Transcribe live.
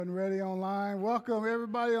And ready online. Welcome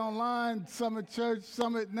everybody online, Summit Church,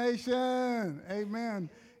 Summit Nation. Amen.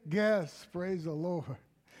 Guests, praise the Lord.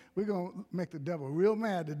 We're going to make the devil real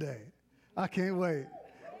mad today. I can't wait.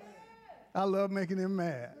 I love making him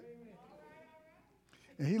mad.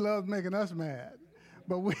 And he loves making us mad.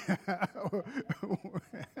 But we're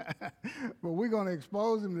going to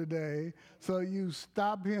expose him today so you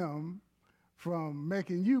stop him from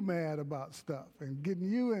making you mad about stuff and getting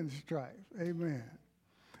you in strife. Amen.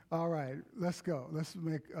 All right, let's go. Let's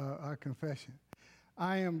make our confession.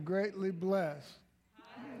 I am greatly blessed.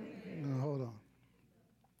 No, hold on.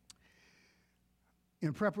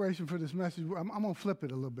 In preparation for this message, I'm going to flip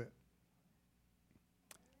it a little bit.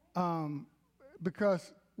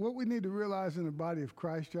 Because what we need to realize in the body of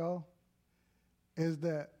Christ, y'all, is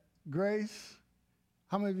that grace,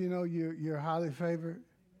 how many of you know you're highly favored?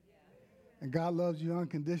 And God loves you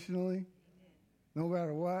unconditionally, no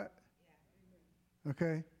matter what?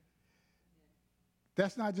 Okay?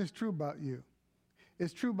 That's not just true about you.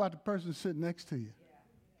 It's true about the person sitting next to you.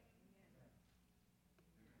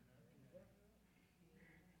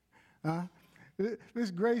 This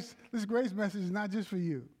grace message is not just for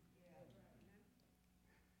you.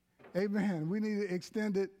 Amen. We need to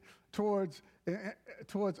extend it towards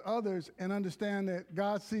others and understand that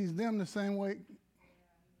God sees them the same way.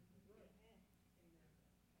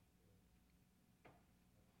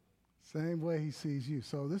 Same way he sees you.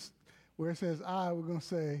 So this, where it says I, we're going to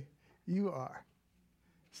say you are.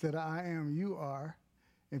 Instead of I am, you are.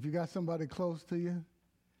 If you got somebody close to you,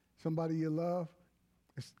 somebody you love,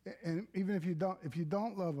 and even if you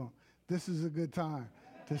don't love them, this is a good time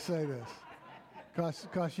to say this.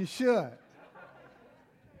 Because you should.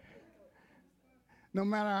 No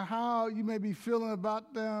matter how you may be feeling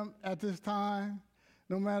about them at this time,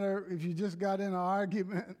 no matter if you just got in an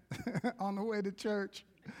argument on the way to church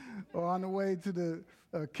or on the way to the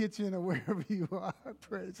kitchen or wherever you are,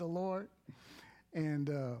 praise the Lord.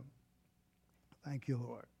 And thank you,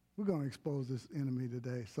 Lord. We're going to expose this enemy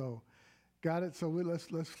today. So, got it? So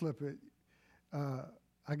let's flip it.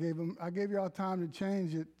 I gave y'all time to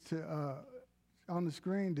change it to on the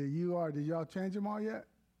screen to you are. Did y'all change them all yet?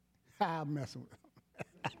 I'm messing with them.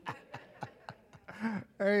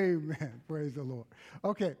 Amen. Praise the Lord.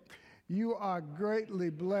 Okay. You are greatly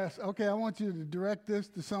blessed. Okay, I want you to direct this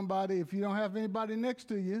to somebody. If you don't have anybody next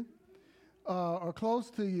to you or close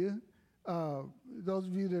to you, those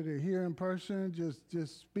of you that are here in person,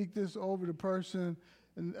 just speak this over the person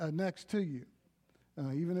next to you.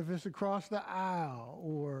 Even if it's across the aisle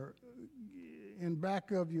or in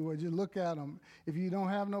back of you, or just look at them. If you don't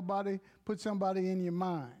have nobody, put somebody in your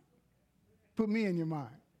mind. Put me in your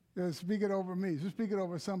mind. Speak it over me. Just speak it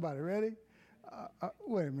over somebody. Ready?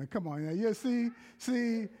 Wait a minute. Come on. Now, you see.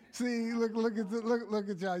 Look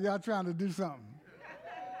at y'all. Y'all trying to do something.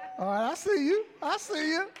 All right. I see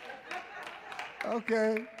you.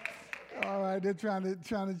 Okay. All right. They're trying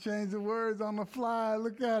to change the words on the fly.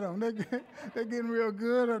 Look at them. They're getting real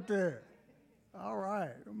good up there. All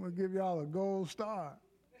right. I'm going to give y'all a gold star.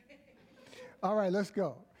 All right. Let's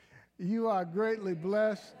go. You are greatly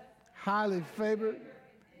blessed, highly favored,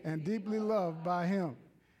 and deeply loved by him.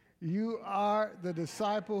 You are the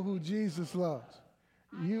disciple who Jesus loves.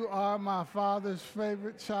 You are my Father's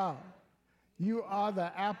favorite child. You are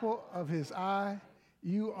the apple of his eye.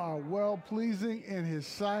 You are well-pleasing in his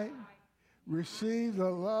sight. Receive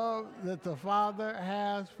the love that the Father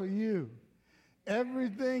has for you.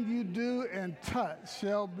 Everything you do and touch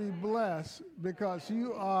shall be blessed because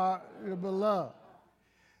you are the beloved.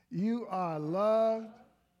 You are loved,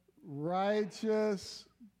 righteous,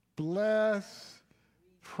 blessed,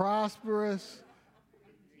 prosperous.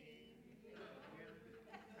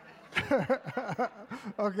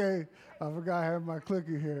 Okay, I forgot I have my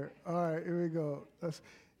clicker here. All right, here we go. This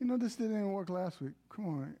didn't work last week. Come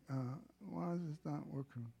on. Why is this not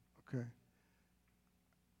working? Okay.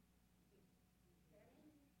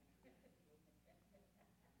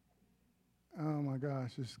 Oh, my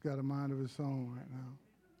gosh. It's got a mind of its own right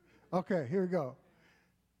now. Okay, here we go.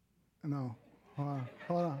 No. Hold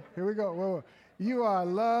on. Here we go. Whoa. You are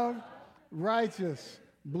loved, righteous,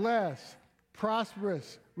 blessed,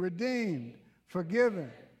 prosperous, redeemed,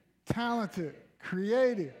 forgiven, talented,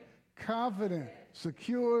 creative, confident,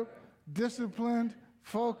 secure, disciplined,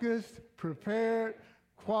 focused, prepared,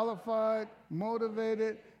 qualified,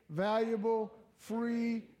 motivated, valuable,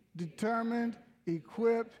 free, determined,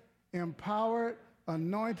 equipped, empowered,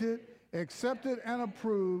 anointed, accepted and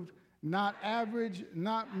approved, not average,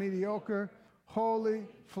 not mediocre, holy,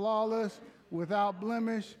 flawless, without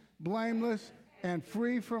blemish, blameless, and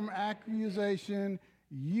free from accusation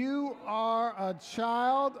You are a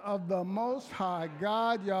child of the Most High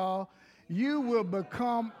God, y'all. You will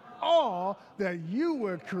become all that you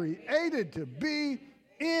were created to be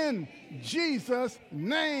in Jesus'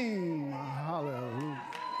 name. Hallelujah.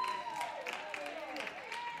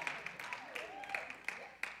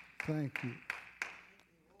 Thank you.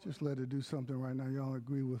 Just let it do something right now. Y'all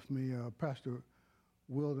agree with me. Pastor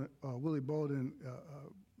Willie Bolden,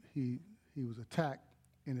 he was attacked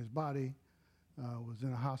in his body, was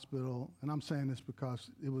in a hospital. And I'm saying this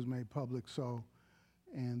because it was made public,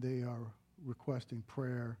 and they are requesting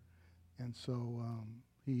prayer. And so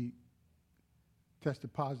he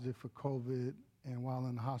tested positive for COVID, and while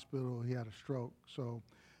in the hospital, he had a stroke. So,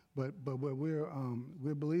 but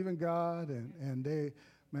we're believing God, and they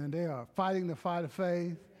are fighting the fight of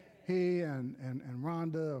faith. He and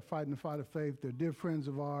Rhonda are fighting the fight of faith. They're dear friends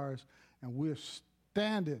of ours, and we're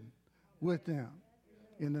standing with them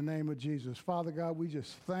in the name of Jesus. Father God, we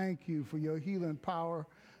just thank you for your healing power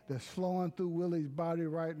that's flowing through Willie's body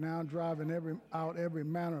right now, driving out every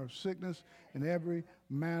manner of sickness and every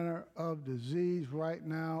manner of disease right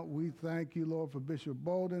now. We thank you, Lord, for Bishop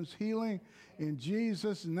Bolden's healing. In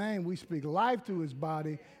Jesus' name, we speak life to his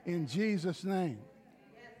body in Jesus' name.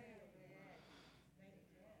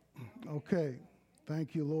 Okay.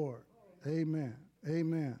 Thank you, Lord. Amen.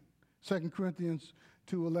 Amen. 2 Corinthians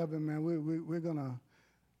 2:11, man, we're going to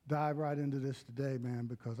dive right into this today, man,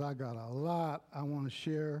 because I got a lot I want to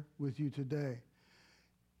share with you today.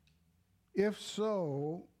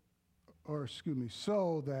 So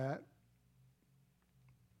that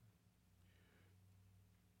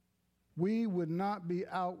we would not be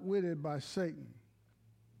outwitted by Satan.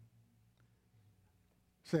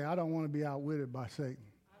 Say, I don't want to be outwitted by Satan.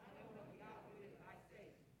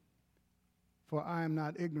 For I am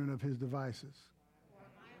not ignorant of his devices.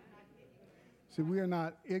 See, we are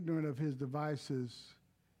not ignorant of his devices.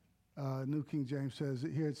 New King James says,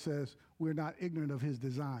 here it says, we're not ignorant of his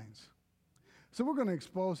designs. So we're going to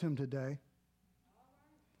expose him today.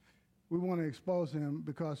 We want to expose him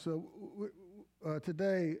because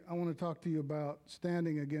today I want to talk to you about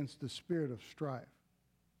standing against the spirit of strife.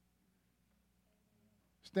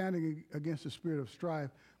 Standing against the spirit of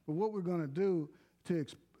strife. But what we're going to do,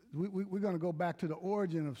 we're going to go back to the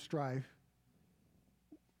origin of strife.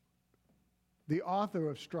 The author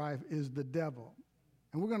of strife is the devil.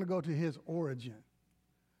 And we're going to go to his origin.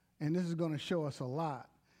 And this is going to show us a lot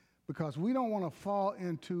because we don't want to fall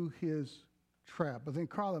into his trap. I think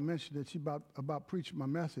Carla mentioned that she about preaching my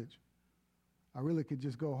message. I really could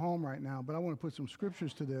just go home right now, but I want to put some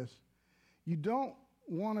scriptures to this. You don't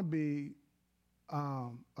want to be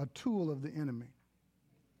a tool of the enemy.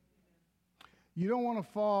 You don't want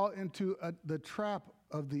to fall into the trap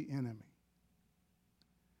of the enemy.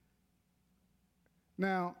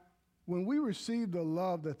 Now, when we receive the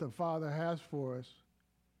love that the Father has for us,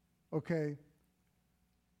 okay,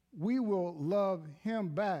 we will love him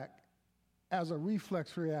back as a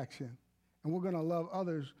reflex reaction. And we're going to love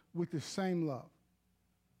others with the same love,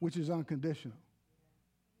 which is unconditional.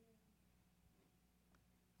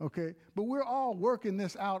 Okay? But we're all working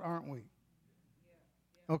this out, aren't we?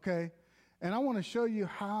 Okay? And I want to show you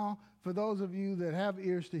how, for those of you that have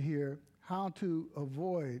ears to hear, how to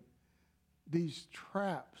avoid these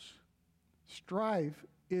traps. Strife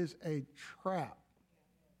is a trap.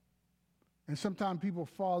 And sometimes people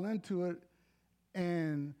fall into it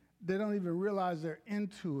and they don't even realize they're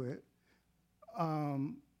into it.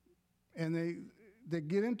 And they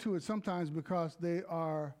get into it sometimes because they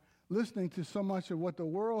are listening to so much of what the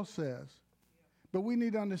world says. But we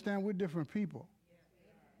need to understand we're different people.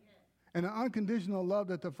 And the unconditional love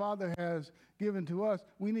that the Father has given to us,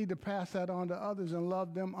 we need to pass that on to others and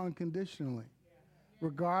love them unconditionally,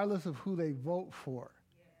 regardless of who they vote for.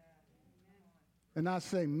 And not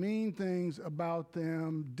say mean things about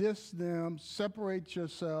them, diss them, separate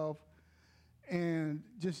yourself, and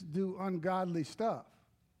just do ungodly stuff.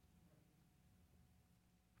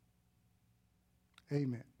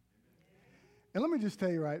 Amen. And let me just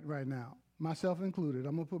tell you right now, myself included,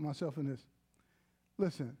 I'm going to put myself in this.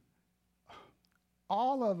 Listen,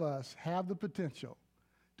 all of us have the potential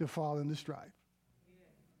to fall into strife.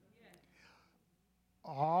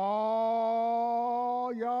 All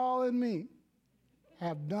y'all and me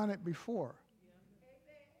have done it before.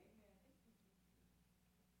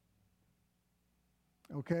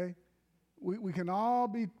 Okay? We can all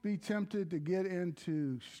be tempted to get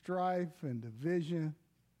into strife and division.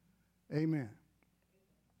 Amen.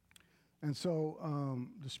 And so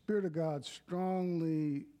the Spirit of God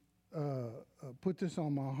strongly put this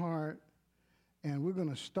on my heart, and we're going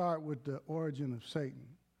to start with the origin of Satan.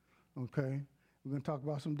 Okay? We're going to talk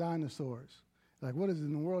about some dinosaurs. Like, what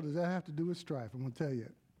in the world does that have to do with strife? I'm going to tell you.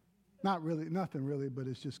 Not really, nothing really, but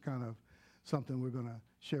it's just kind of something we're going to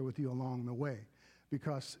share with you along the way.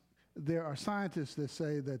 Because there are scientists that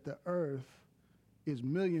say that the earth is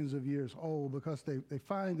millions of years old because they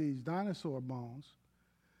find these dinosaur bones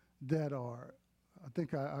that are, I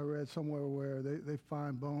think I read somewhere where they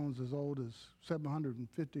find bones as old as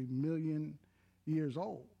 750 million years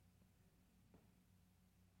old.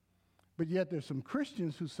 But yet there's some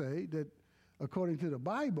Christians who say that according to the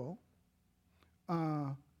Bible,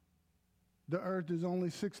 the earth is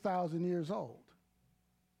only 6,000 years old.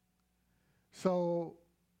 So,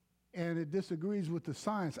 and it disagrees with the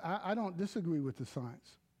science. I don't disagree with the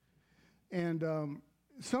science. And the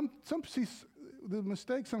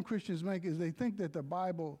mistake some Christians make is they think that the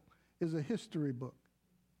Bible is a history book.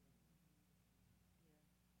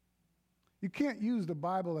 You can't use the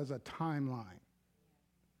Bible as a timeline.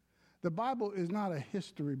 The Bible is not a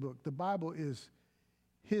history book. The Bible is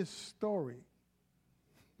his story.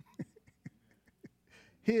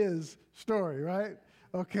 His story, right?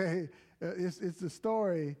 Okay, it's the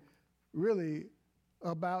story really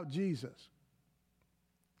about Jesus.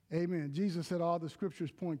 Amen. Jesus said all the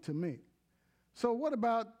scriptures point to me. So what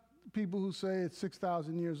about people who say it's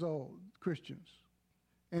 6,000 years old, Christians?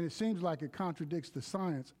 And it seems like it contradicts the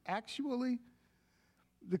science. Actually,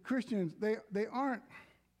 the Christians, they aren't,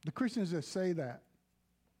 the Christians that say that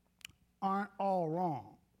aren't all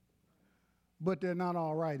wrong, but they're not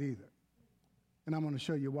all right either. And I'm going to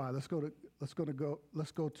show you why. Let's go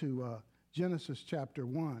to Genesis chapter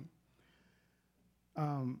 1.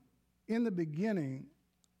 In the beginning,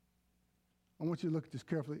 I want you to look at this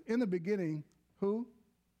carefully. In the beginning, who?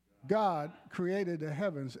 God created the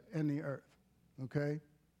heavens and the earth. Okay?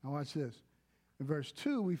 Now watch this. In verse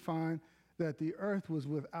 2, we find that the earth was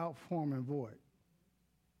without form and void.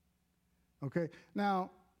 Okay? Now,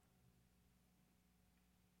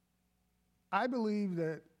 I believe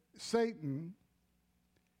that Satan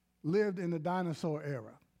lived in the dinosaur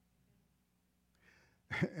era.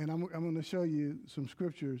 And I'm going to show you some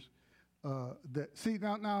scriptures that, see,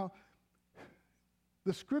 now,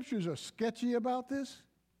 the scriptures are sketchy about this,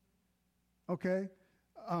 okay?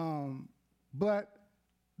 But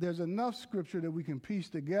there's enough scripture that we can piece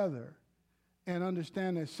together and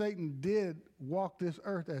understand that Satan did walk this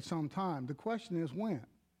earth at some time. The question is when.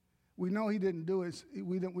 We know he didn't do it.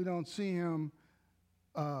 We don't see him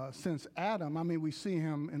since Adam. I mean, we see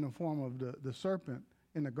him in the form of the serpent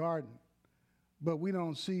in the garden, but we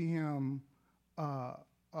don't see him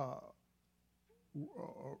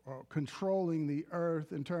controlling the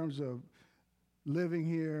earth in terms of living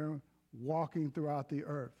here, walking throughout the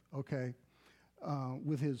earth, okay,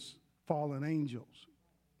 with his fallen angels.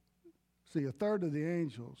 See, a third of the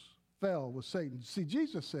angels fell with Satan. See,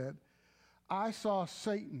 Jesus said, I saw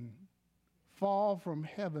Satan fall from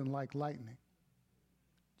heaven like lightning.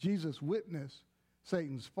 Jesus witnessed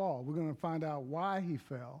Satan's fall. We're going to find out why he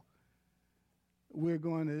fell. We're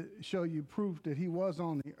going to show you proof that he was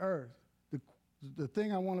on the earth. The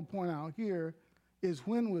thing I want to point out here is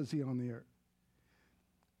when was he on the earth?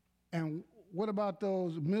 And what about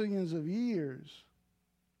those millions of years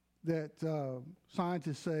that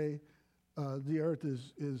scientists say the earth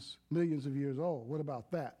is millions of years old? What about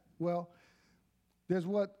that? Well, there's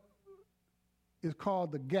what is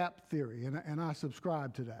called the gap theory, and I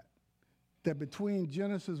subscribe to that. That between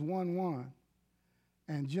Genesis 1:1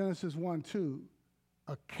 and Genesis 1:2,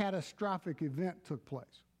 a catastrophic event took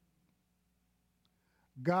place.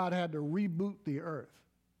 God had to reboot the earth.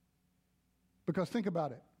 Because think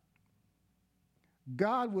about it.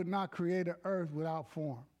 God would not create an earth without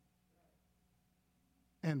form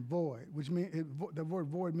and void, which means the word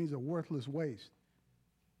void means a worthless waste.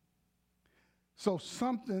 So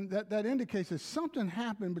something that indicates that something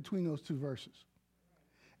happened between those two verses.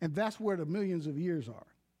 And that's where the millions of years are.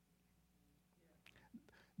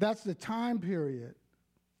 That's the time period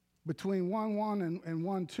between 1:1 and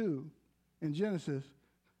 1:2 in Genesis.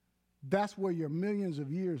 That's where your millions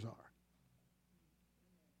of years are.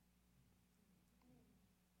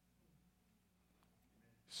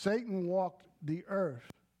 Satan walked the earth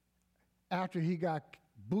after he got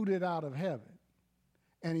booted out of heaven.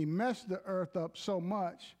 And he messed the earth up so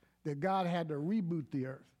much that God had to reboot the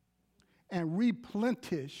earth and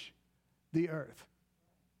replenish the earth.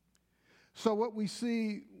 So what we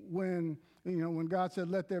see when God said,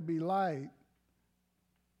 let there be light,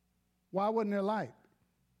 why wasn't there light?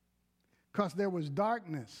 Because there was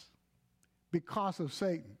darkness because of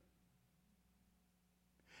Satan.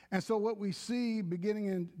 And so what we see beginning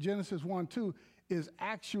in Genesis 1:2 is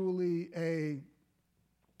actually a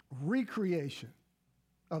recreation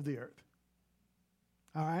of the earth.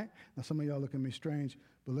 All right. Now some of y'all look at me strange,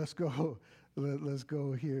 but let's go. Let's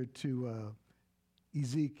go here to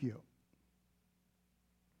Ezekiel.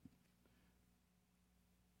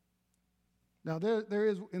 Now there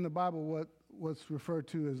is in the Bible what's referred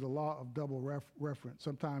to as the law of double reference.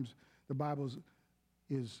 Sometimes the Bible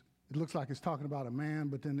it looks like it's talking about a man,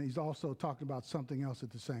 but then he's also talking about something else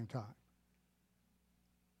at the same time.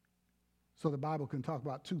 So the Bible can talk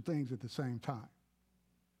about two things at the same time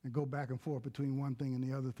and go back and forth between one thing and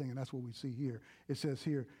the other thing, and that's what we see here. It says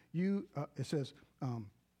here,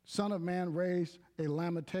 Son of man, raise a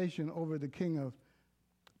lamentation over the king of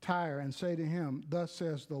Tyre and say to him, thus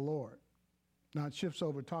says the Lord. Now it shifts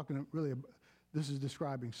over talking really, this is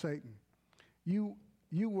describing Satan. You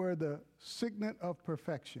were the signet of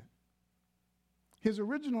perfection. His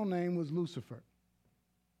original name was Lucifer.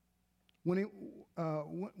 When he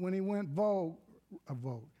went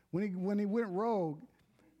when he went rogue,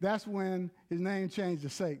 that's when his name changed to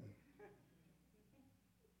Satan.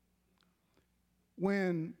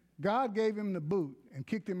 When God gave him the boot and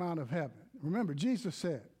kicked him out of heaven, remember Jesus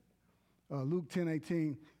said, Luke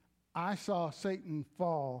 10:18, I saw Satan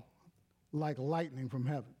fall like lightning from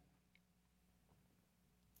heaven.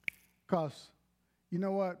 Because, you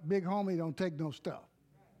know what? Big homie don't take no stuff.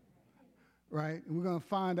 Right? And we're going to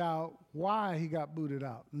find out why he got booted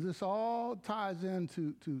out. And this all ties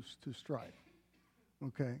into to strife.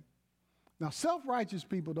 Okay? Now, self-righteous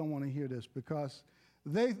people don't want to hear this because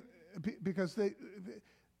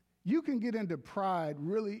you can get into pride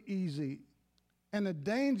really easy. And the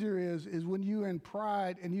danger is when you're in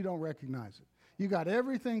pride and you don't recognize it. You got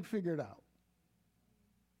everything figured out.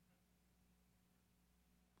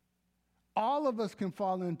 All of us can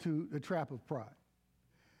fall into the trap of pride.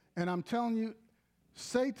 And I'm telling you,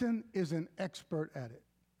 Satan is an expert at it.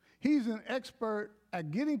 He's an expert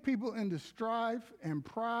at getting people into strife and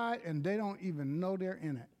pride, and they don't even know they're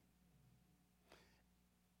in it.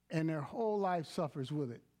 And their whole life suffers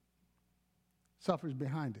with it, suffers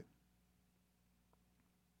behind it.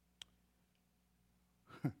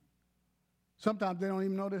 Sometimes they don't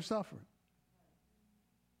even know they're suffering.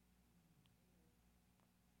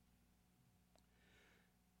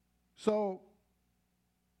 So,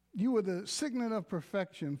 you were the signet of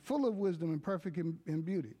perfection, full of wisdom and perfect in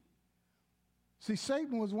beauty. See,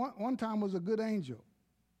 Satan was one time was a good angel.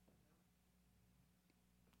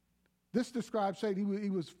 This describes Satan. He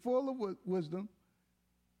was full of wisdom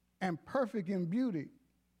and perfect in beauty.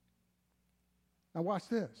 Now watch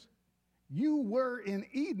this. You were in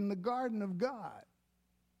Eden, the garden of God.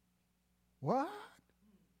 What?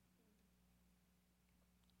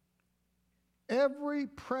 Every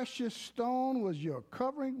precious stone was your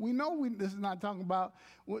covering. We know this is not talking about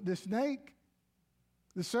the snake,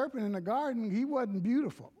 the serpent in the garden. He wasn't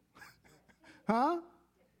beautiful. Huh?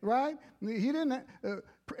 Right? He didn't.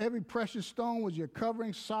 Every precious stone was your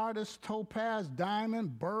covering: sardius, topaz,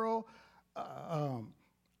 diamond, beryl,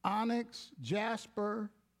 onyx, jasper,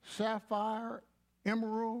 sapphire,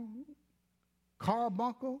 emerald,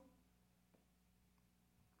 carbuncle.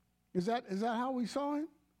 Is that how we saw him?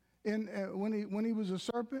 When he was a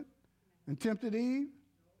serpent and tempted Eve?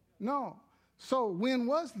 No. So when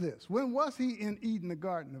was this? When was he in Eden, the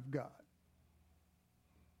garden of God?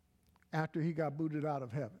 After he got booted out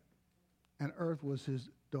of heaven. And earth was his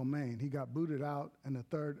domain. He got booted out and a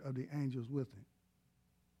third of the angels with him.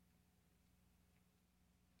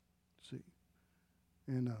 See.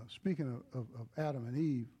 And speaking of Adam and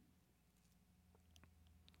Eve,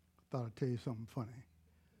 I thought I'd tell you something funny.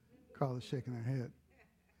 Carla's shaking her head.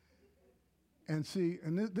 And see,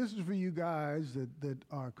 and this is for you guys that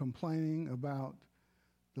are complaining about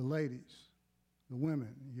the ladies, the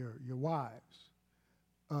women, your wives.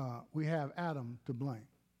 We have Adam to blame.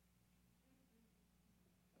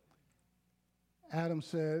 Adam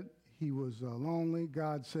said he was lonely.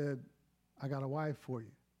 God said, I got a wife for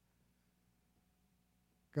you.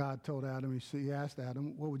 God told Adam, he asked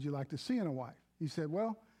Adam, what would you like to see in a wife? He said,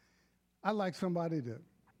 well, I'd like somebody to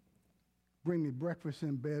bring me breakfast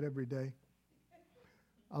in bed every day.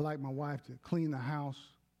 I like my wife to clean the house,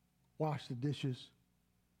 wash the dishes,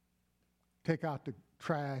 take out the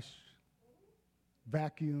trash,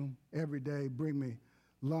 vacuum every day, bring me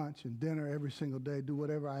lunch and dinner every single day, do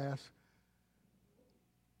whatever I ask.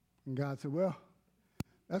 And God said, well,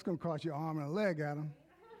 that's going to cost you an arm and a leg, Adam.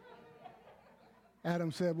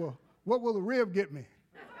 Adam said, well, what will the rib get me?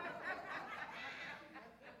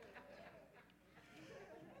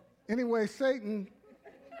 Anyway, Satan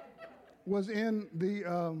was in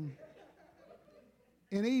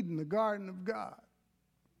Eden, the garden of God.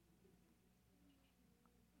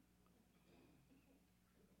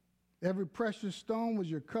 Every precious stone was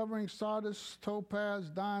your covering: sardius, topaz,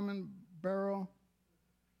 diamond, beryl,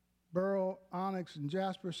 onyx, and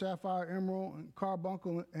jasper, sapphire, emerald, and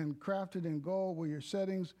carbuncle, and crafted in gold were your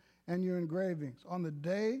settings and your engravings. On the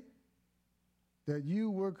day that you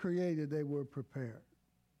were created, they were prepared.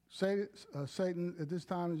 Satan, at this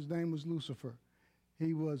time, his name was Lucifer.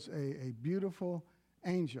 He was a beautiful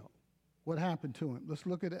angel. What happened to him? Let's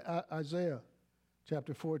look at Isaiah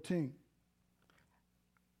chapter 14.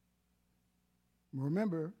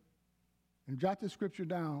 Remember, and jot this scripture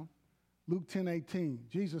down, Luke 10:18.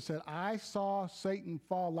 Jesus said, I saw Satan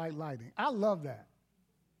fall like lightning. I love that.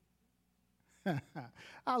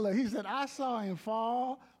 He said, I saw him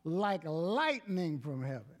fall like lightning from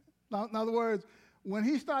heaven. Now, in other words, when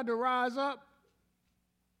he started to rise up,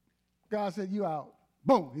 God said, you out.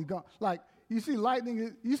 Boom, he's gone. Like, you see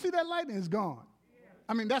lightning, you see that lightning is gone.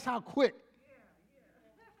 I mean, that's how quick.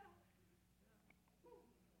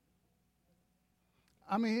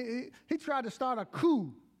 I mean, he tried to start a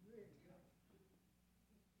coup.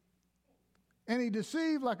 And he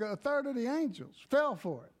deceived like a third of the angels, fell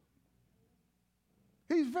for it.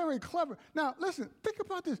 He's very clever. Now, listen, think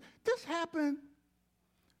about this. This happened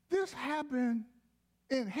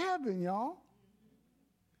in heaven, y'all.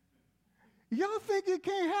 Y'all think it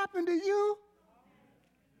can't happen to you?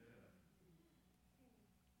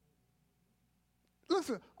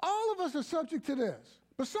 Listen, all of us are subject to this.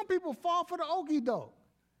 But some people fall for the okie doke.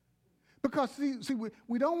 Because, see,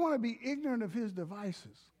 we don't want to be ignorant of his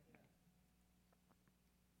devices.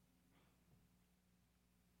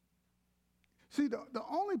 See, the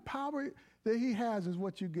only power that he has is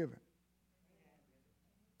what you give him.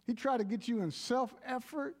 He tried to get you in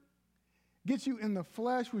self-effort, get you in the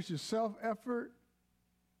flesh, which is self-effort,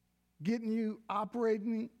 getting you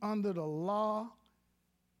operating under the law,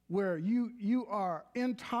 where you are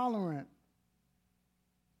intolerant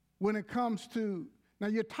when it comes to, now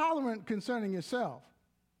you're tolerant concerning yourself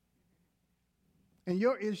and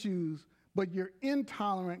your issues, but you're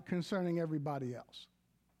intolerant concerning everybody else.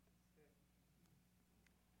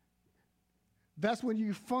 That's when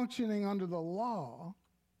you're functioning under the law.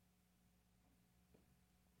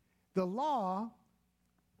 The law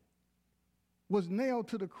was nailed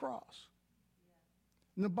to the cross.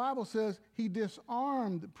 And the Bible says he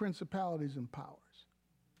disarmed the principalities and powers.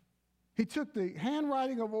 He took the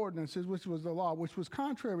handwriting of ordinances, which was the law, which was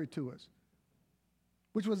contrary to us,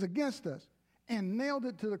 which was against us, and nailed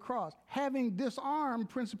it to the cross, having disarmed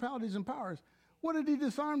principalities and powers. What did he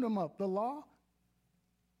disarm them of? The law?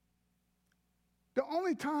 The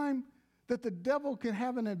only time that the devil can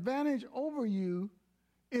have an advantage over you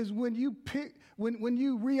is when you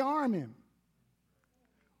rearm him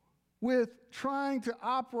with trying to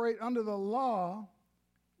operate under the law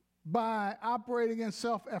by operating in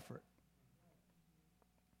self-effort.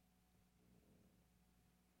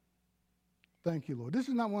 Thank you, Lord. This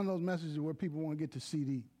is not one of those messages where people want to get to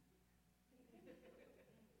CD.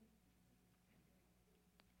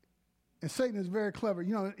 And Satan is very clever.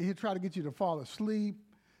 You know, he'll try to get you to fall asleep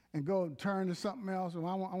and go and turn to something else. And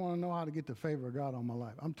I want to know how to get the favor of God on my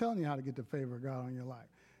life. I'm telling you how to get the favor of God on your life.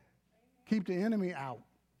 Keep the enemy out.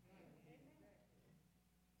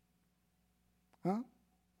 Huh?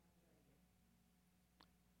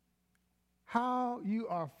 How you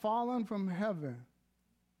are fallen from heaven,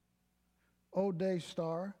 O day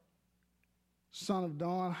star, son of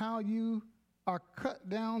dawn. How you are cut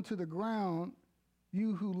down to the ground,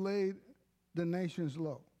 you who laid the nations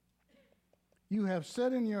low. You have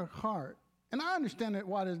said in your heart, and I understand that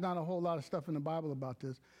why there's not a whole lot of stuff in the Bible about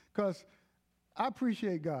this, because I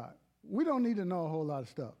appreciate God. We don't need to know a whole lot of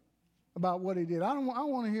stuff about what he did. I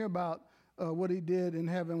want to hear about what he did in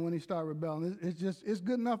heaven when he started rebelling. It's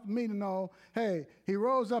good enough for me to know, hey, he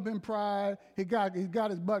rose up in pride, he got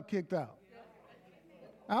his butt kicked out.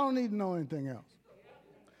 I don't need to know anything else.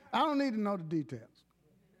 I don't need to know the details.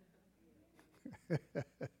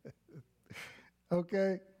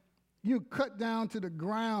 Okay? You cut down to the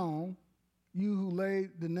ground, you who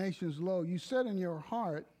laid the nations low. You said in your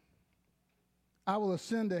heart, I will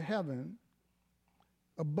ascend to heaven.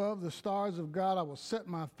 Above the stars of God, I will set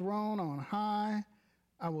my throne on high.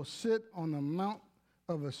 I will sit on the mount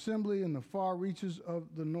of assembly in the far reaches of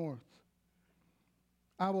the north.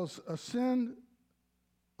 I will ascend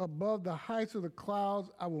above the heights of the clouds.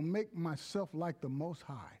 I will make myself like the Most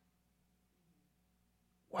High.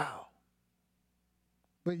 Wow.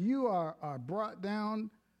 But you are brought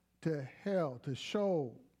down to hell, to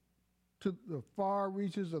Sheol, to the far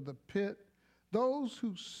reaches of the pit. Those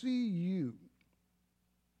who see you.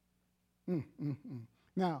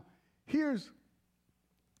 Now, here's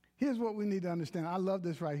what we need to understand. I love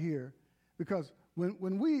this right here, because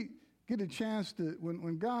when we get a chance to,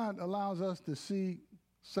 when God allows us to see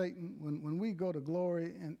Satan, when we go to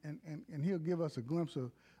glory and he'll give us a glimpse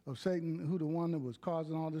of Satan, who the one that was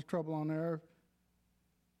causing all this trouble on the earth,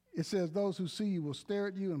 it says those who see you will stare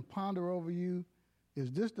at you and ponder over you.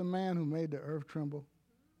 Is this the man who made the earth tremble?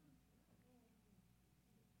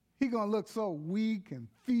 He's going to look so weak and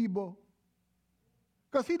feeble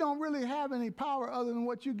because he don't really have any power other than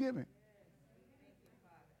what you give him.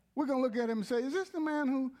 We're going to look at him and say, is this the man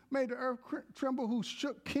who made the earth tremble, who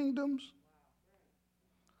shook kingdoms,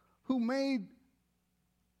 who made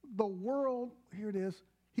the world, here it is,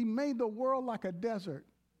 he made the world like a desert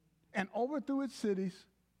and overthrew its cities,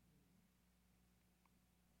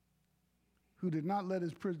 who did not let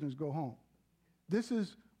his prisoners go home. This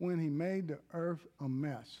is when he made the earth a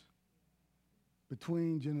mess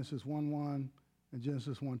between Genesis 1:1 and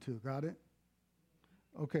Genesis 1:2. Got it?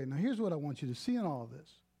 Okay, now here's what I want you to see in all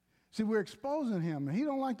this. See, we're exposing him, and he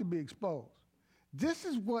don't like to be exposed. This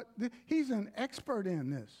is what, he's an expert in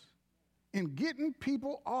this, in getting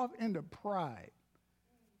people off into pride,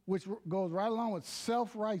 which goes right along with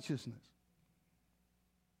self-righteousness.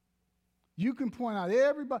 You can point out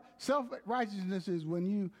everybody, self-righteousness is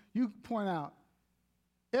when you point out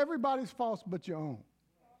everybody's faults but your own.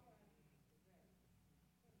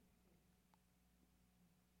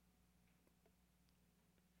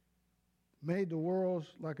 Made the world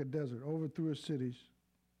like a desert, overthrew its cities.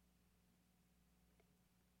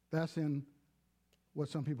 That's in what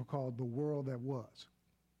some people call the world that was.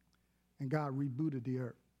 And God rebooted the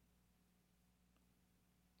earth.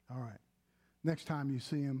 All right. Next time you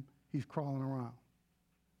see him, he's crawling around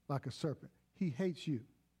like a serpent. He hates you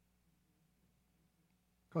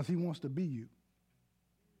because he wants to be you.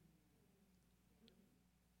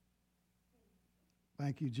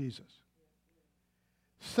 Thank you, Jesus.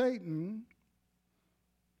 Satan,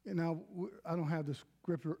 now I don't have the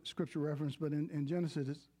scripture reference, but in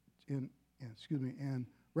Genesis, in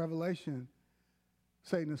Revelation,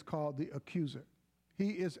 Satan is called the accuser.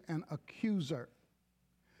 He is an accuser.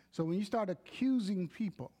 So when you start accusing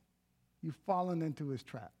people, you've fallen into his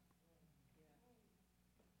trap.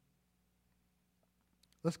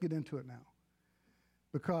 Let's get into it now.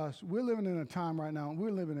 Because we're living in a time right now,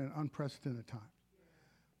 we're living in unprecedented times.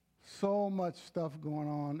 So much stuff going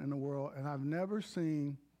on in the world, and I've never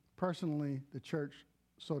seen, personally, the church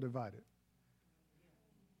so divided.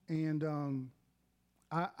 And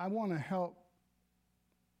I want to help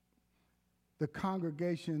the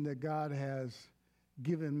congregation that God has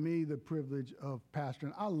given me the privilege of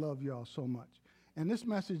pastoring. I love y'all so much. And this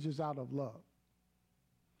message is out of love.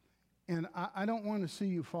 And I don't want to see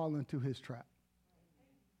you fall into his trap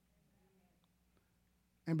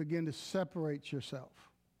and begin to separate yourself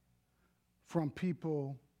from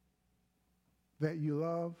people that you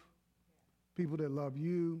love, people that love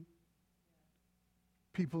you,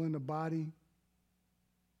 people in the body,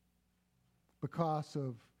 because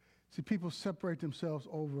of, see, people separate themselves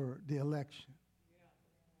over the election,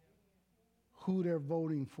 who they're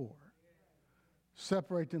voting for,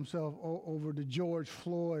 separate themselves over the George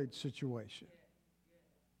Floyd situation.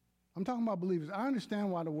 I'm talking about believers. I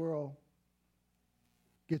understand why the world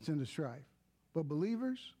gets into strife, but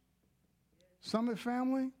believers, Summit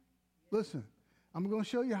family, listen, I'm going to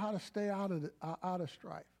show you how to stay out of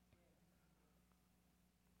strife.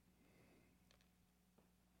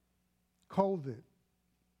 COVID,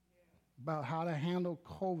 about how to handle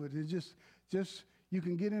COVID. It's just you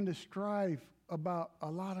can get into strife about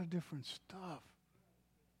a lot of different stuff.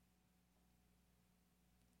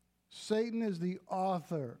 Satan is the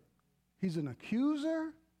author. He's an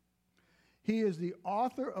accuser. He is the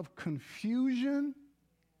author of confusion.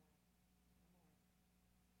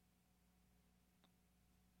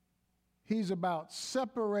 He's about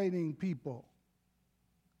separating people.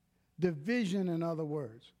 Division, in other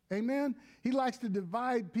words. Amen? He likes to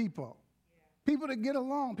divide people. People that get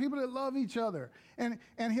along, people that love each other. And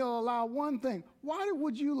he'll allow one thing. Why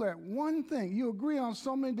would you let one thing? You agree on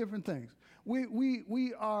so many different things. We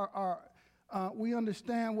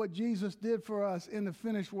understand what Jesus did for us in the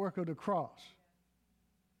finished work of the cross.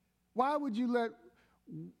 Why would you let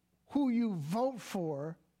who you vote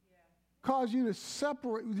for cause you to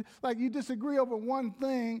separate? Like you disagree over one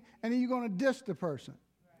thing and then you're going to diss the person.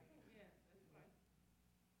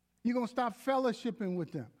 You're going to stop fellowshipping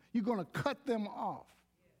with them. You're going to cut them off.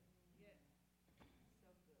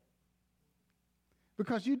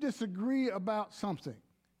 Because you disagree about something.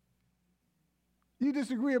 You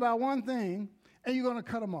disagree about one thing, and you're going to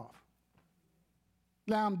cut them off.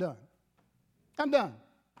 Now I'm done. I'm done.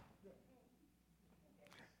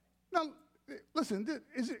 Now, listen,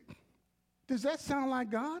 does that sound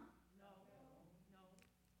like God?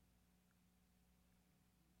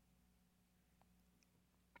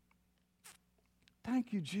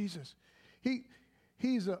 Thank you, Jesus.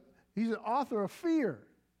 He's an author of fear.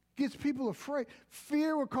 Gets people afraid.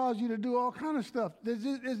 Fear will cause you to do all kind of stuff that's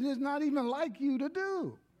just not even like you to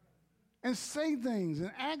do, and say things and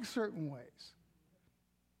act certain ways.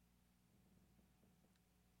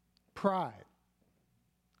 Pride.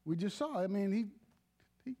 We just saw. I mean,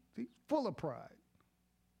 he's full of pride.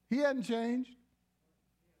 He hadn't changed.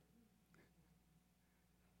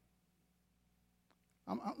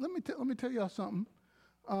 Let me tell y'all something.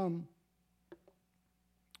 I'm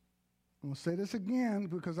gonna say this again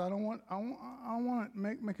because I don't want to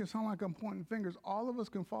make it sound like I'm pointing fingers. All of us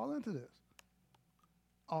can fall into this.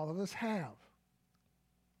 All of us have.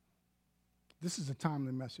 This is a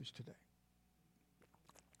timely message today.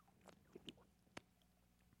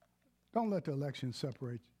 Don't let the election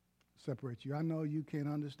separate you. I know you can't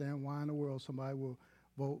understand why in the world somebody will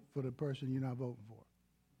vote for the person you're not voting for.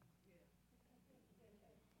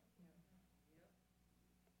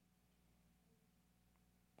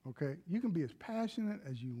 Okay? You can be as passionate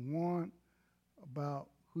as you want about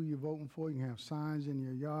who you're voting for. You can have signs in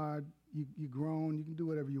your yard. You're grown. You can do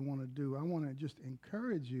whatever you want to do. I want to just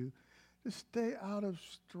encourage you to stay out of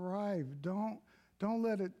strife. Don't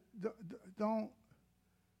let it, don't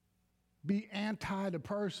be anti the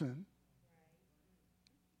person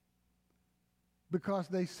because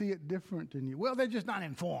they see it different than you. Well, they're just not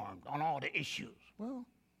informed on all the issues. Well,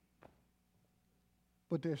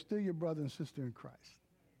 but they're still your brother and sister in Christ.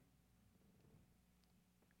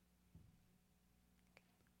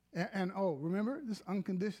 And remember this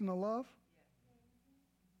unconditional love?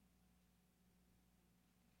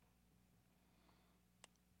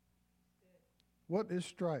 What is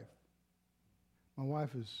strife? My wife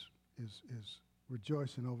is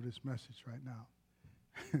rejoicing over this message right now.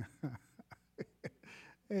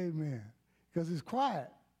 Amen. Because it's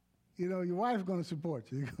quiet. You know, your wife's going to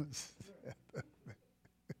support you.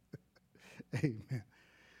 Amen.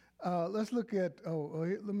 Let's look at,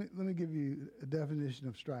 let me give you a definition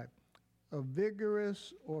of strife. A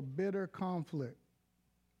vigorous or bitter conflict,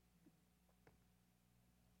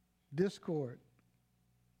 discord,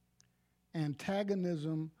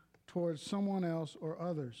 antagonism towards someone else or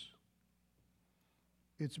others.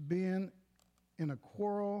 It's being in a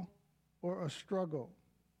quarrel or a struggle,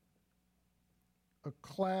 a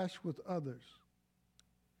clash with others.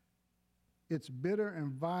 It's bitter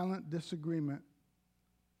and violent disagreement,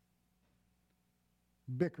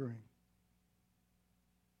 bickering.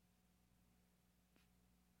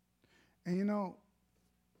 And you know,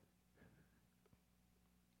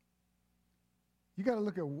 you got to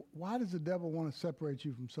look at why does the devil want to separate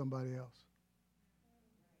you from somebody else?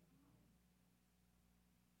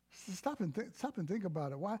 Stop and think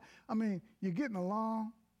about it. Why? I mean, you're getting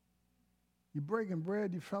along, you're breaking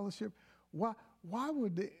bread, you fellowship. Why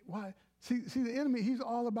would see the enemy? He's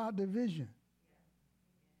all about division.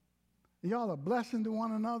 Y'all are blessing to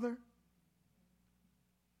one another.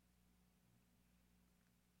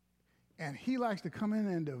 And he likes to come in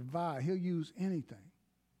and divide. He'll use anything.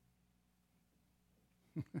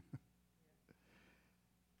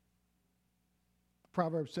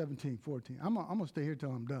 Proverbs 17:14. I'm gonna stay here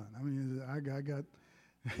till I'm done. I mean, I got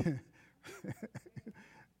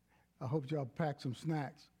I hope y'all pack some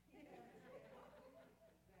snacks.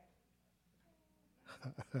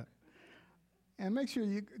 And make sure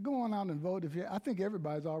you go on out and vote. I think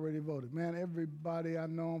everybody's already voted. Man, everybody I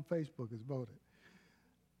know on Facebook has voted.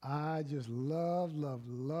 I just love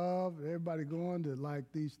everybody going to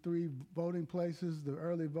like these 3 voting places, the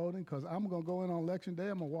early voting, because I'm going to go in on election day.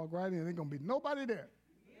 I'm going to walk right in. There ain't going to be nobody there.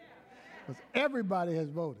 Because everybody has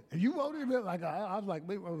voted. And you voted? Like I was like,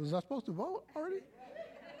 wait, was I supposed to vote already?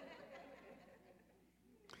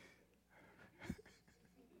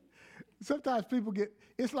 Sometimes people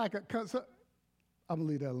it's like I'm going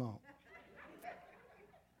to leave that alone.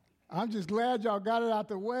 I'm just glad y'all got it out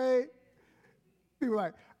the way. People are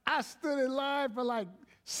like, I stood in line for like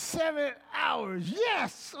 7 hours.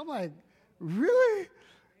 Yes. I'm like, really?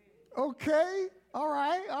 Okay. All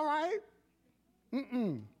right.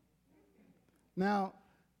 Now,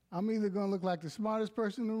 I'm either going to look like the smartest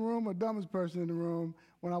person in the room or dumbest person in the room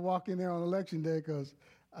when I walk in there on election day because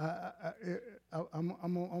I'm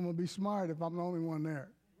going to be smart if I'm the only one there.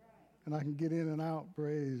 And I can get in and out.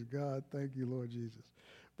 Praise God. Thank you, Lord Jesus.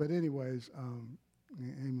 But anyways,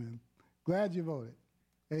 amen. Glad you voted.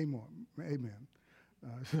 Amen.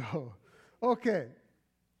 Okay.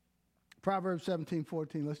 Proverbs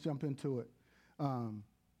 17:14. Let's jump into it.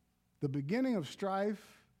 The beginning of strife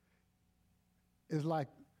is like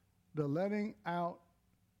letting out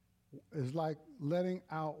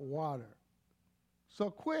water. So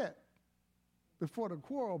quit before the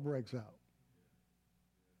quarrel breaks out.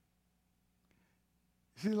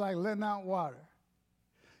 She's like letting out water.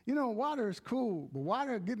 You know, water is cool, but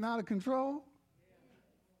water getting out of control,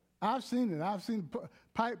 I've seen it. I've seen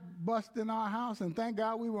pipe bust in our house, and thank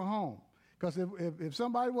God we were home. Because if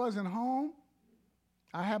somebody wasn't home,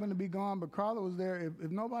 I happened to be gone, but Carla was there.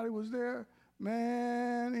 If nobody was there,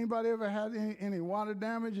 man, anybody ever had any water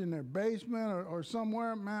damage in their basement or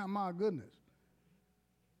somewhere? Man, my goodness.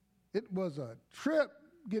 It was a trip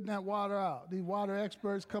getting that water out. These water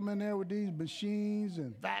experts come in there with these machines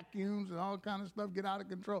and vacuums and all kind of stuff, get out of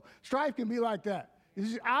control. Strife can be like that. It's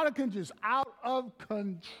just out of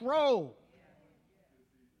control.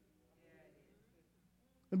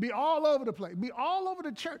 And be all over the place. Be all over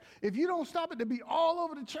the church. If you don't stop it, to be all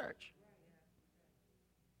over the church.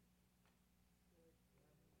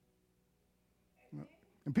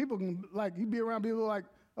 And people can, like, you be around people like,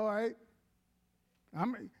 all right,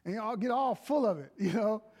 and y'all get all full of it, you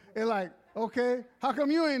know? And like, okay, how come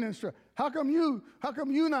you ain't instructed? How come you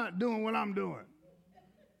not doing what I'm doing?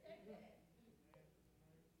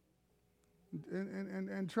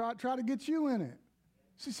 And try to get you in it.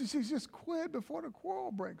 See, just quit before the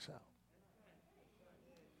quarrel breaks out.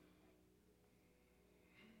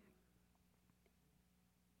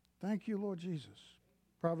 Thank you, Lord Jesus.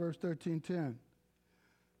 Proverbs 13:10.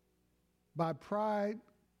 By pride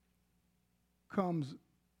comes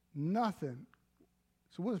nothing.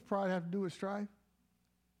 So what does pride have to do with strife?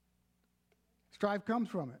 Strife comes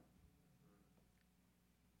from it.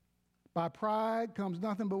 By pride comes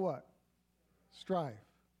nothing but what? Strife.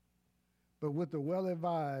 But with the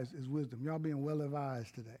well-advised is wisdom. Y'all being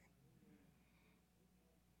well-advised today.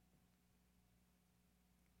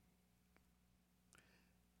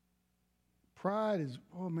 Pride is,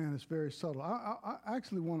 oh man, it's very subtle. I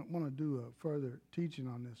actually want to do a further teaching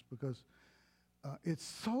on this because it's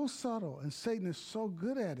so subtle and Satan is so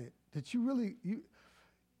good at it that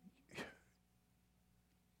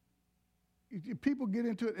people get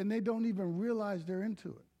into it and they don't even realize they're into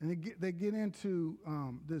it. And they get into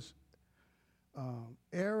this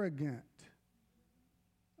arrogant,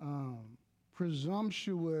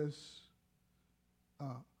 presumptuous,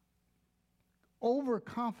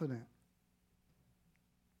 overconfident.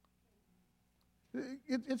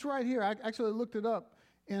 It's right here. I actually looked it up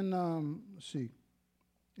in, let's see,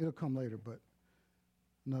 it'll come later, but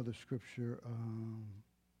another scripture.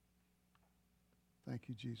 Thank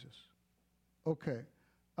you, Jesus. Okay.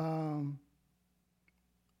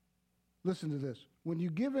 Listen to this. When you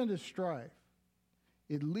give in to strife,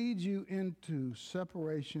 it leads you into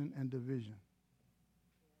separation and division.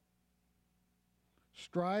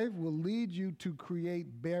 Strife will lead you to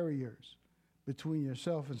create barriers between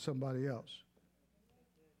yourself and somebody else.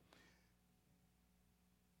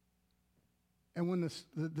 And when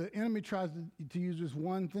the enemy tries to use this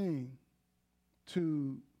one thing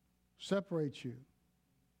to separate you,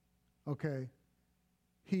 okay,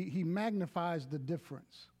 he magnifies the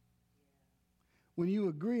difference. When you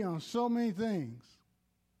agree on so many things,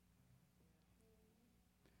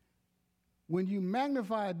 when you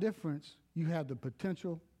magnify a difference, you have the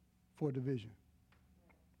potential for division.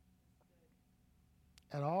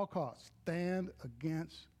 At all costs, stand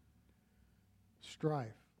against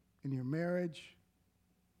strife in your marriage,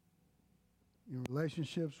 your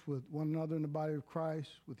relationships with one another in the body of Christ,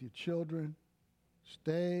 with your children.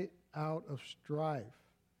 Stay out of strife.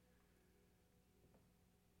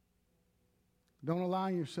 Don't allow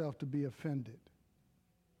yourself to be offended.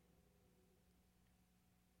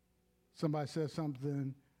 Somebody says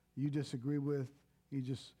something you disagree with, you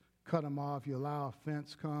just cut them off, you allow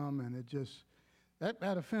offense come, and it just, that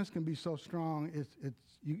offense can be so strong,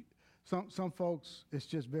 some folks, it's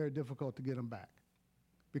just very difficult to get them back.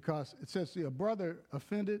 Because it says, see, a brother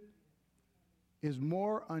offended is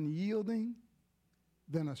more unyielding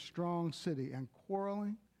than a strong city, and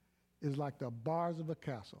quarreling is like the bars of a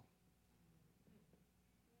castle.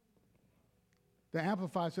 The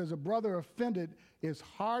Amplified says, a brother offended is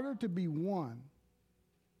harder to be won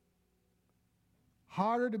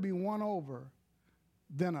over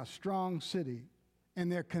than a strong city,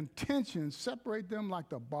 and their contentions separate them like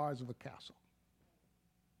the bars of a castle.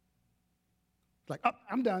 It's like, oh,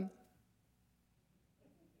 I'm done.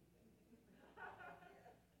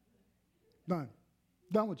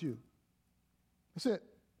 Done with you. That's it.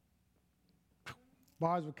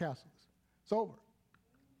 Bars of castles. It's over.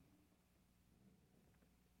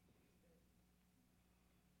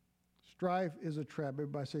 Strife is a trap.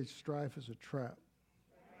 Everybody say strife is a trap.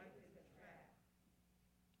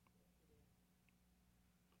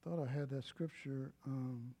 I thought I had that scripture.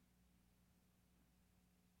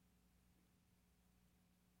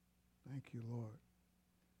 Thank you, Lord.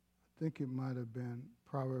 I think it might have been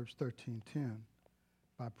Proverbs 13:10.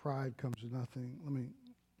 By pride comes nothing. Let me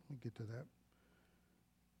get to that.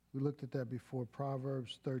 We looked at that before,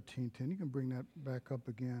 Proverbs 13:10. You can bring that back up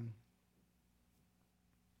again.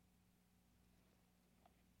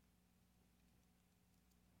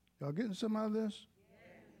 Y'all getting some out of this?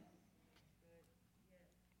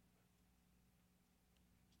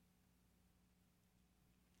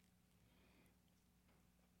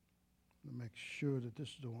 Let me make sure that this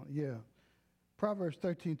is the one. Yeah. Proverbs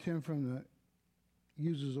 13:10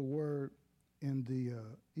 uses a word in the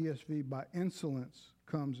ESV, by insolence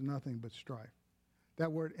comes nothing but strife.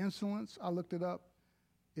 That word insolence, I looked it up.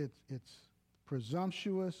 It's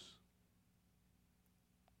presumptuous,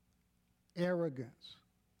 arrogance,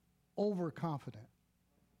 overconfident.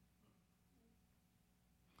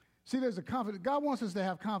 See, there's a confidence. God wants us to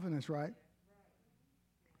have confidence, right?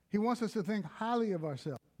 He wants us to think highly of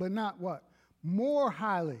ourselves, but not what? More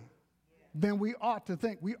highly than we ought to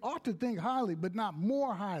think. We ought to think highly, but not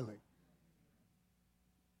more highly.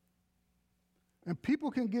 And people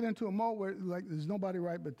can get into a mode where like there's nobody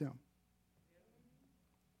right but them.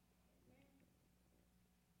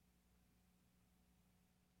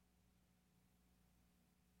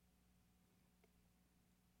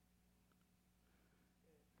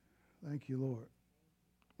 Thank you, Lord.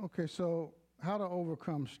 Okay, so how to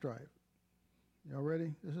overcome strife. Y'all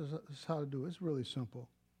ready? This is how to do it. It's really simple.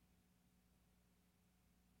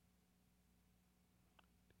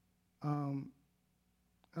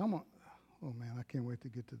 Oh man, I can't wait to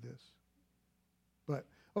get to this. But,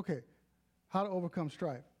 okay, how to overcome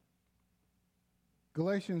strife.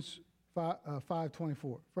 Galatians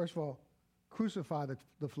 5:24. First of all, crucify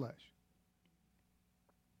the flesh.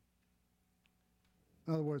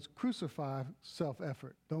 In other words, crucify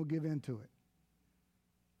self-effort. Don't give in to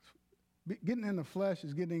it. Getting in the flesh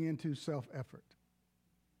is getting into self-effort.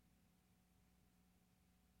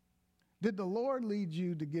 Did the Lord lead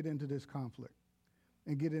you to get into this conflict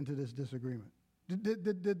and get into this disagreement?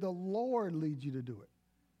 Did the Lord lead you to do it?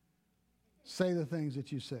 Say the things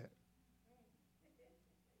that you said.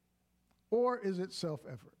 Or is it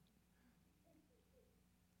self-effort?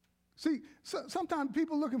 See, sometimes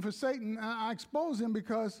people looking for Satan, I expose him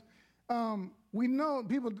because we know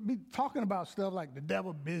people be talking about stuff like the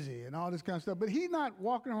devil busy and all this kind of stuff, but he's not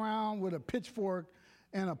walking around with a pitchfork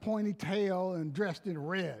and a pointy tail and dressed in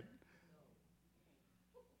red.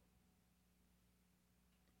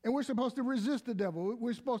 And we're supposed to resist the devil.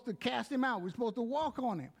 We're supposed to cast him out. We're supposed to walk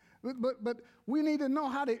on him. But we need to know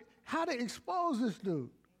how to expose this dude.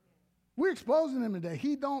 We're exposing him today.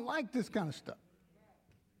 He don't like this kind of stuff.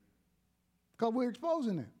 Because we're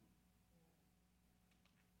exposing him.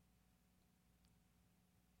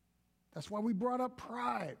 That's why we brought up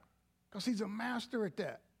pride. Because he's a master at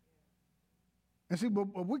that. And see,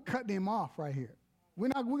 but we're cutting him off right here. We're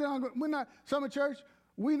not Summer Church,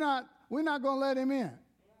 we're not going to let him in.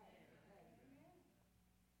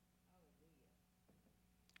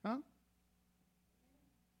 Huh?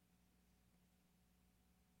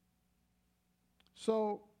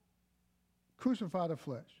 So, crucify the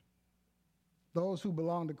flesh. Those who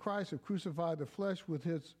belong to Christ have crucified the flesh with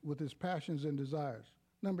his passions and desires.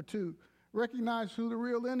 Number 2, recognize who the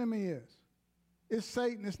real enemy is. It's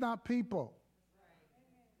Satan, it's not people.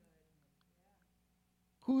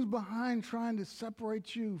 Who's behind trying to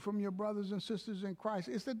separate you from your brothers and sisters in Christ?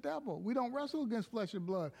 It's the devil. We don't wrestle against flesh and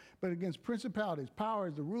blood, but against principalities,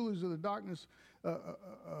 powers, the rulers of the darkness,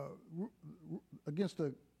 against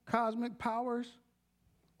the cosmic powers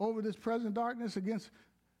over this present darkness, against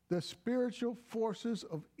the spiritual forces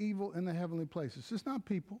of evil in the heavenly places. It's not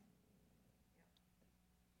people.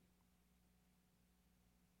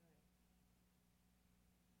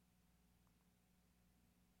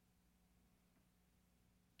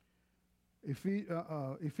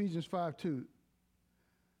 Ephesians 5:2.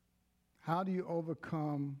 How do you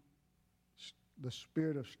overcome the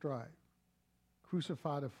spirit of strife?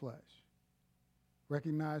 Crucify the flesh.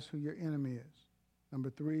 Recognize who your enemy is. Number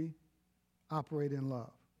 3, operate in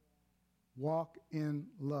love. Walk in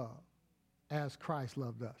love as Christ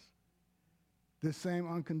loved us. This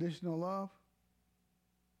same unconditional love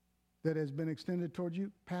that has been extended toward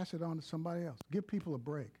you, pass it on to somebody else. Give people a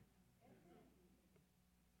break.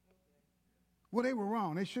 Well, they were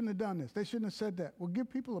wrong. They shouldn't have done this. They shouldn't have said that. Well, give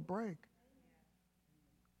people a break.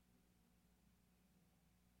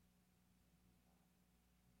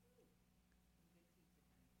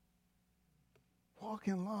 Walk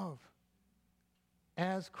in love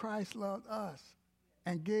as Christ loved us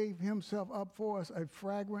and gave himself up for us, a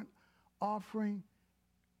fragrant offering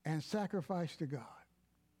and sacrifice to God.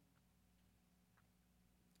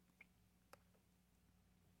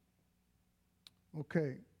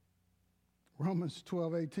 Okay. Romans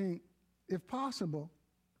 12:18, if possible,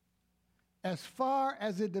 as far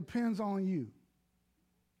as it depends on you,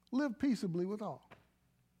 live peaceably with all.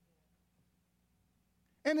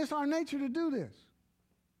 And it's our nature to do this.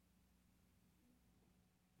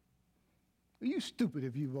 You stupid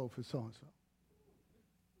if you vote for so-and-so.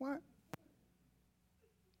 What?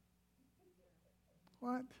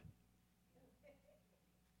 What?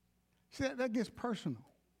 See, that gets personal.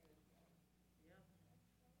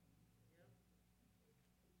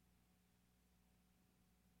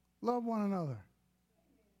 Love one another.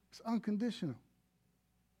 It's unconditional.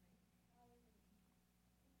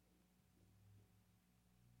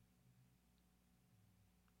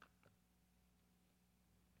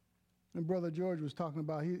 And Brother George was talking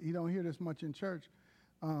about, he don't hear this much in church.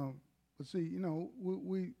 But see, you know,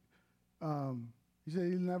 he said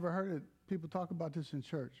he never heard it. People talk about this in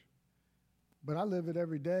church. But I live it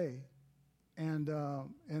every day, and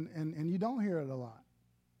you don't hear it a lot.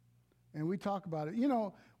 And we talk about it. You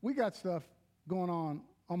know, we got stuff going on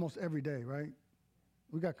almost every day, right?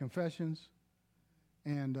 We got confessions,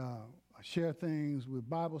 and I share things with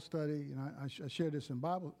Bible study, and I shared this in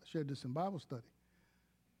Bible study.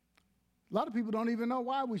 A lot of people don't even know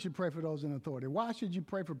why we should pray for those in authority. Why should you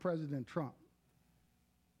pray for President Trump?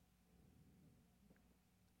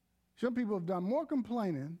 Some people have done more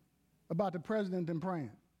complaining about the president than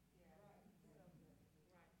praying.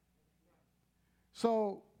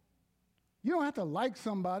 So you don't have to like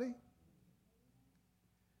somebody.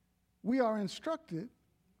 We are instructed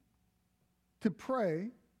to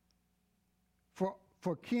pray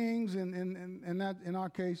for kings, and that in our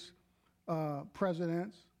case,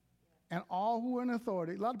 presidents, and all who are in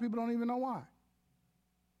authority. A lot of people don't even know why.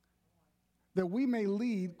 That we may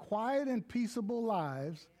lead quiet and peaceable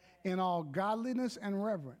lives in all godliness and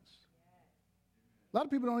reverence. A lot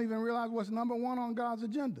of people don't even realize what's number one on God's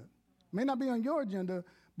agenda. It may not be on your agenda,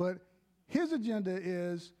 but his agenda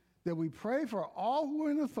is that we pray for all who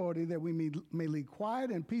are in authority, that we may lead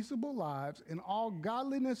quiet and peaceable lives in all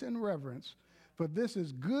godliness and reverence, for this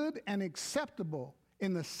is good and acceptable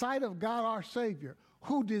in the sight of God our Savior,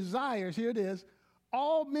 who desires, here it is,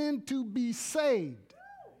 all men to be saved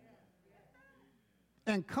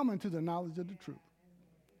and come into the knowledge of the truth.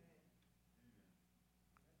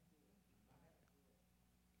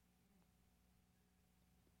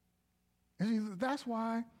 And see, that's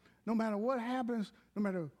why no matter what happens, no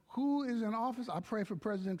matter who is in office, I pray for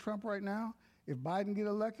President Trump right now. If Biden get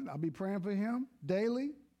elected, I'll be praying for him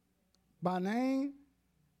daily, by name.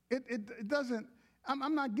 It doesn't,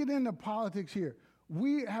 I'm not getting into politics here.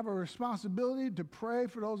 We have a responsibility to pray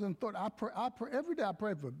for those in authority. I pray every day. I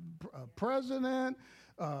pray for president,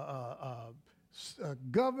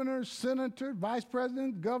 governor, senator, vice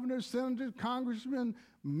president, governor, senator, congressman,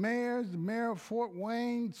 mayors, the mayor of Fort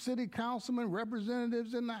Wayne, city councilmen,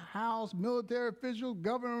 representatives in the House, military officials,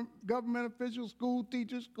 government officials, school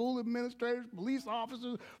teachers, school administrators, police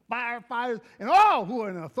officers, firefighters, and all who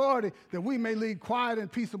are in authority, that we may lead quiet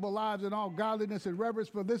and peaceable lives in all godliness and reverence,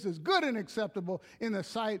 for this is good and acceptable in the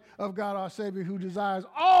sight of God our Savior, who desires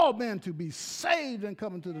all men to be saved and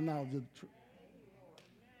come into the knowledge of the truth.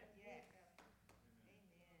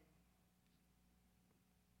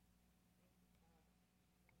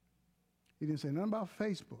 He didn't say nothing about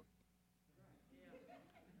Facebook.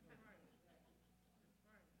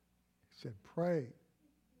 He said, pray.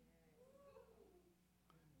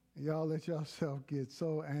 And y'all let yourself get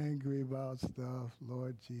so angry about stuff,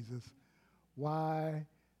 Lord Jesus. Why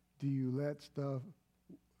do you let stuff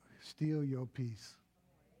steal your peace?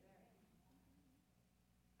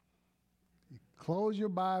 You close your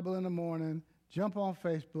Bible in the morning, jump on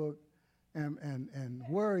Facebook, and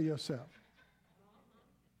worry yourself.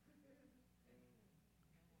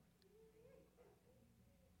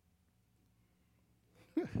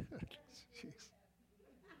 Jeez.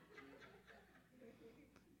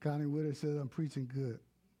 Connie Witter says, I'm preaching good.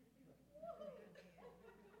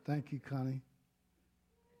 Thank you, Connie.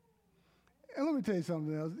 And let me tell you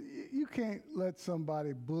something else. You can't let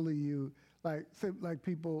somebody bully you, like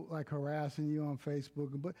people like harassing you on Facebook,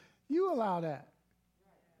 but you allow that.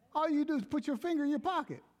 All you do is put your finger in your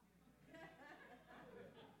pocket.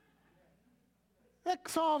 That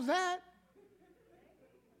solves that.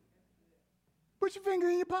 Put your finger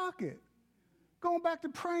in your pocket. Going back to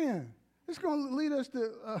praying. It's going to lead us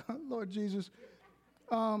to, Lord Jesus,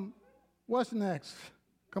 what's next?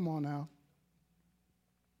 Come on now.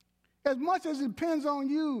 As much as it depends on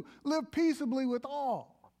you, live peaceably with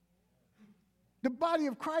all. The body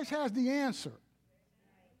of Christ has the answer.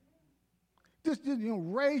 Just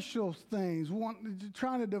racial things,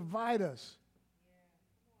 trying to divide us.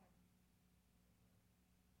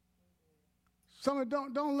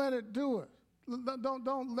 Don't let it do it.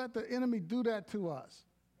 Don't let the enemy do that to us.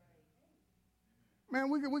 Man,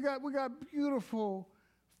 we got beautiful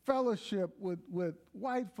fellowship with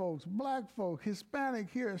white folks, black folks, Hispanic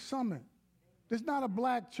here at Summit. It's not a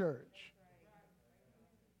black church.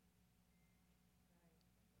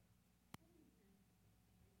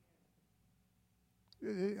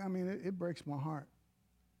 It breaks my heart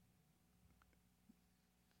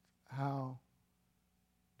how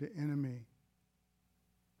the enemy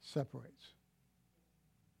separates.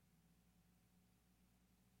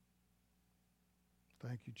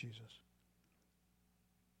 Thank you, Jesus.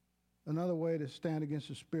 Another way to stand against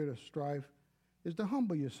the spirit of strife is to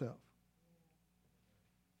humble yourself.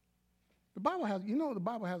 The Bible has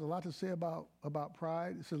a lot to say about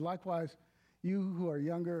pride. It says, likewise, you who are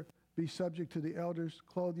younger, be subject to the elders.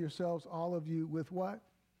 Clothe yourselves, all of you, with what?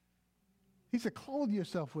 He said, clothe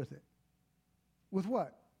yourself with it. With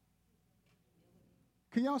what?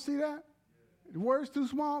 Can y'all see that? The word's too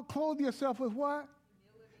small. Clothe yourself with what?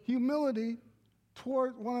 Humility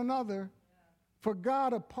toward one another. For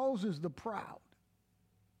God opposes the proud,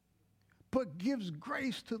 but gives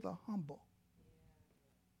grace to the humble.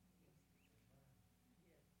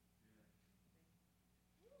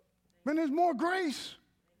 When there's more grace,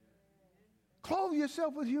 clothe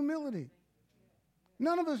yourself with humility.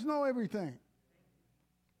 None of us know everything.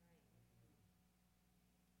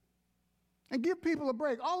 And give people a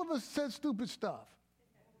break. All of us said stupid stuff.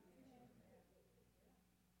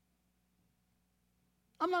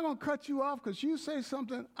 I'm not going to cut you off because you say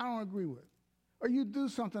something I don't agree with. Or you do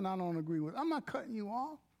something I don't agree with. I'm not cutting you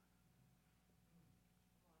off.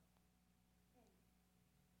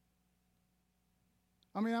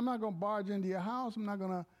 I'm not going to barge into your house. I'm not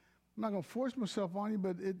going to force myself on you,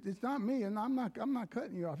 but it's not me, and I'm not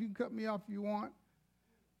cutting you off. You can cut me off if you want,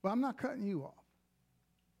 but I'm not cutting you off.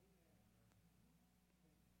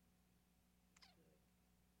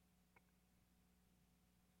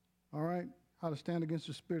 All right? How to stand against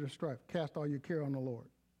the spirit of strife. Cast all your care on the Lord.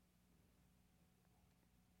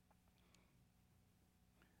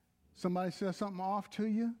 Somebody says something off to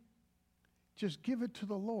you, just give it to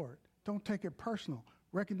the Lord. Don't take it personal.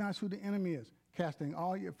 Recognize who the enemy is. Casting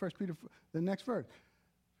all your, 1 Peter, the next verse.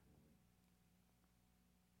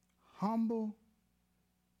 Humble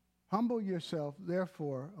yourself,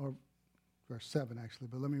 therefore, or verse 7 actually,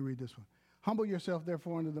 but let me read this one. Humble yourself,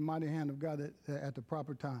 therefore, under the mighty hand of God that at the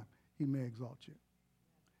proper time he may exalt you.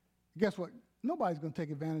 Guess what? Nobody's going to take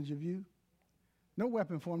advantage of you. No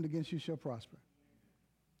weapon formed against you shall prosper.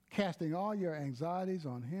 Casting all your anxieties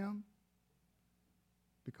on him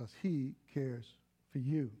because he cares for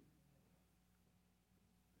you.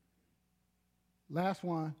 Last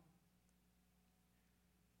one.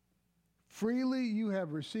 Freely you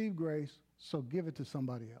have received grace, so give it to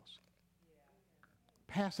somebody else.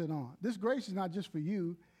 Pass it on. This grace is not just for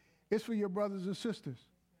you. It's for your brothers and sisters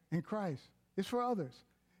in Christ. It's for others.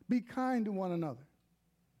 Be kind to one another.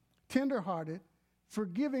 Tenderhearted,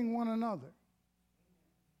 forgiving one another.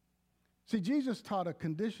 See, Jesus taught a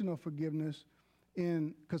conditional forgiveness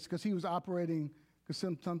because he was operating, because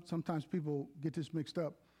sometimes people get this mixed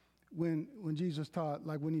up. When Jesus taught,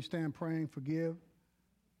 like when you stand praying, forgive,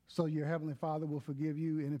 so your heavenly Father will forgive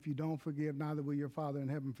you, and if you don't forgive, neither will your Father in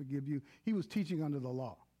heaven forgive you. He was teaching under the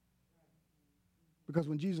law. Because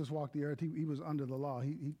when Jesus walked the earth, he was under the law.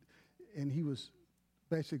 He was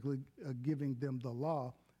basically giving them the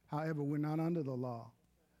law. However, we're not under the law.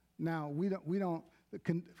 Now,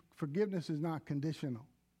 forgiveness is not conditional.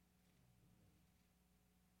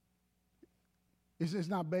 It's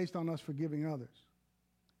not based on us forgiving others.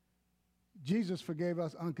 Jesus forgave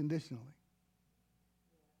us unconditionally.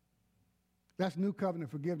 That's new covenant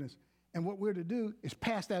forgiveness. And what we're to do is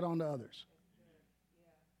pass that on to others.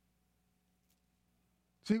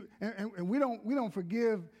 See, and we don't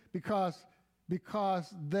forgive because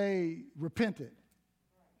they repented.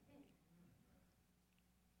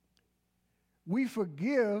 We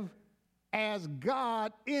forgive as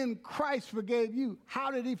God in Christ forgave you. How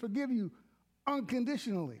did he forgive you?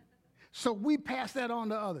 Unconditionally. So we pass that on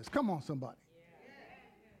to others. Come on, somebody.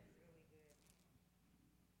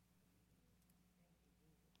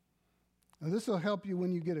 Now, this will help you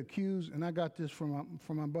when you get accused, and I got this from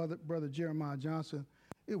my brother Jeremiah Johnson.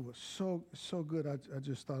 It was so good, I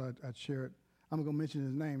just thought I'd share it. I'm going to mention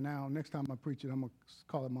his name now. Next time I preach it, I'm going to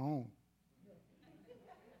call it my own.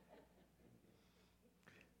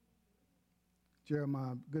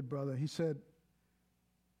 Jeremiah, good brother, he said,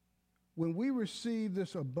 when we receive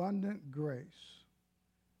this abundant grace,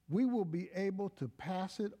 we will be able to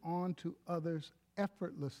pass it on to others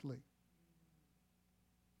effortlessly.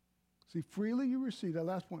 See, freely you receive, that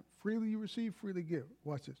last point, freely you receive, freely give.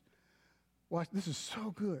 Watch this. Watch, this is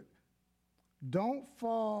so good. Don't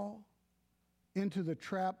fall into the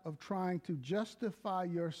trap of trying to justify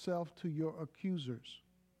yourself to your accusers.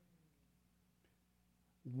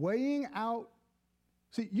 Weighing out,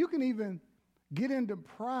 see, you can even get into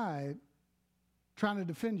pride trying to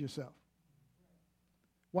defend yourself.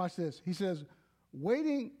 Watch this. He says,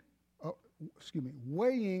 weighing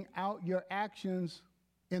out your actions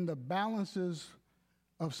in the balances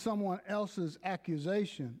of someone else's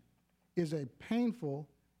accusation is a painful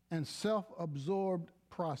and self-absorbed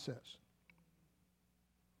process.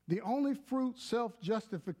 The only fruit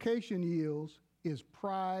self-justification yields is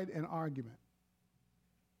pride and argument.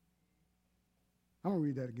 I'm going to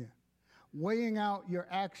read that again. Weighing out your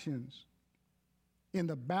actions in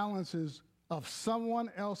the balances of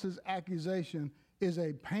someone else's accusation is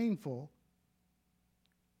a painful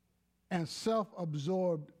and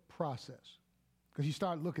self-absorbed process, because you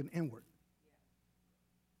start looking inward.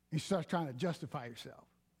 You start trying to justify yourself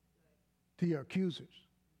to your accusers.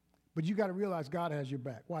 But you got to realize God has your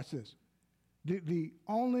back. Watch this. The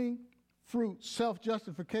only fruit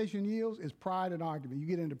self-justification yields is pride and argument. You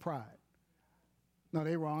get into pride. No,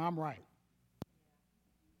 they're wrong. I'm right.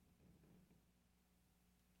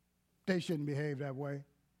 They shouldn't behave that way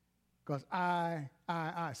because I.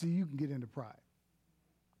 See, you can get into pride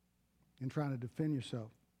and trying to defend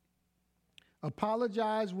yourself.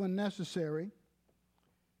 Apologize when necessary.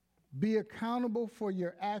 Be accountable for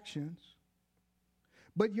your actions.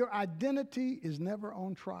 But your identity is never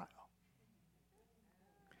on trial.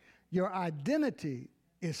 Your identity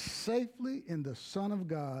is safely in the Son of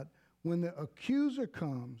God. When the accuser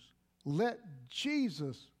comes, let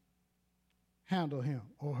Jesus handle him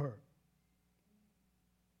or her.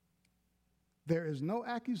 There is no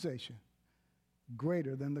accusation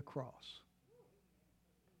greater than the cross.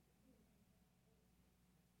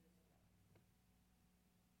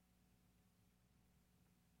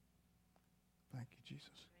 Thank you, Jesus.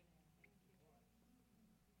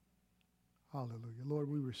 Hallelujah. Lord,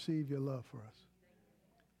 we receive your love for us.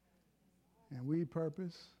 And we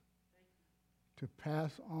purpose to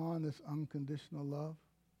pass on this unconditional love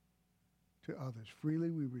to others. Freely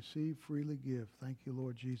we receive, freely give. Thank you,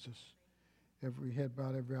 Lord Jesus. Every head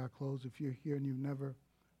bowed, every eye closed. If you're here and you've never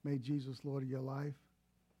made Jesus Lord of your life,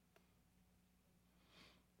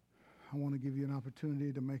 I want to give you an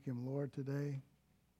opportunity to make him Lord today.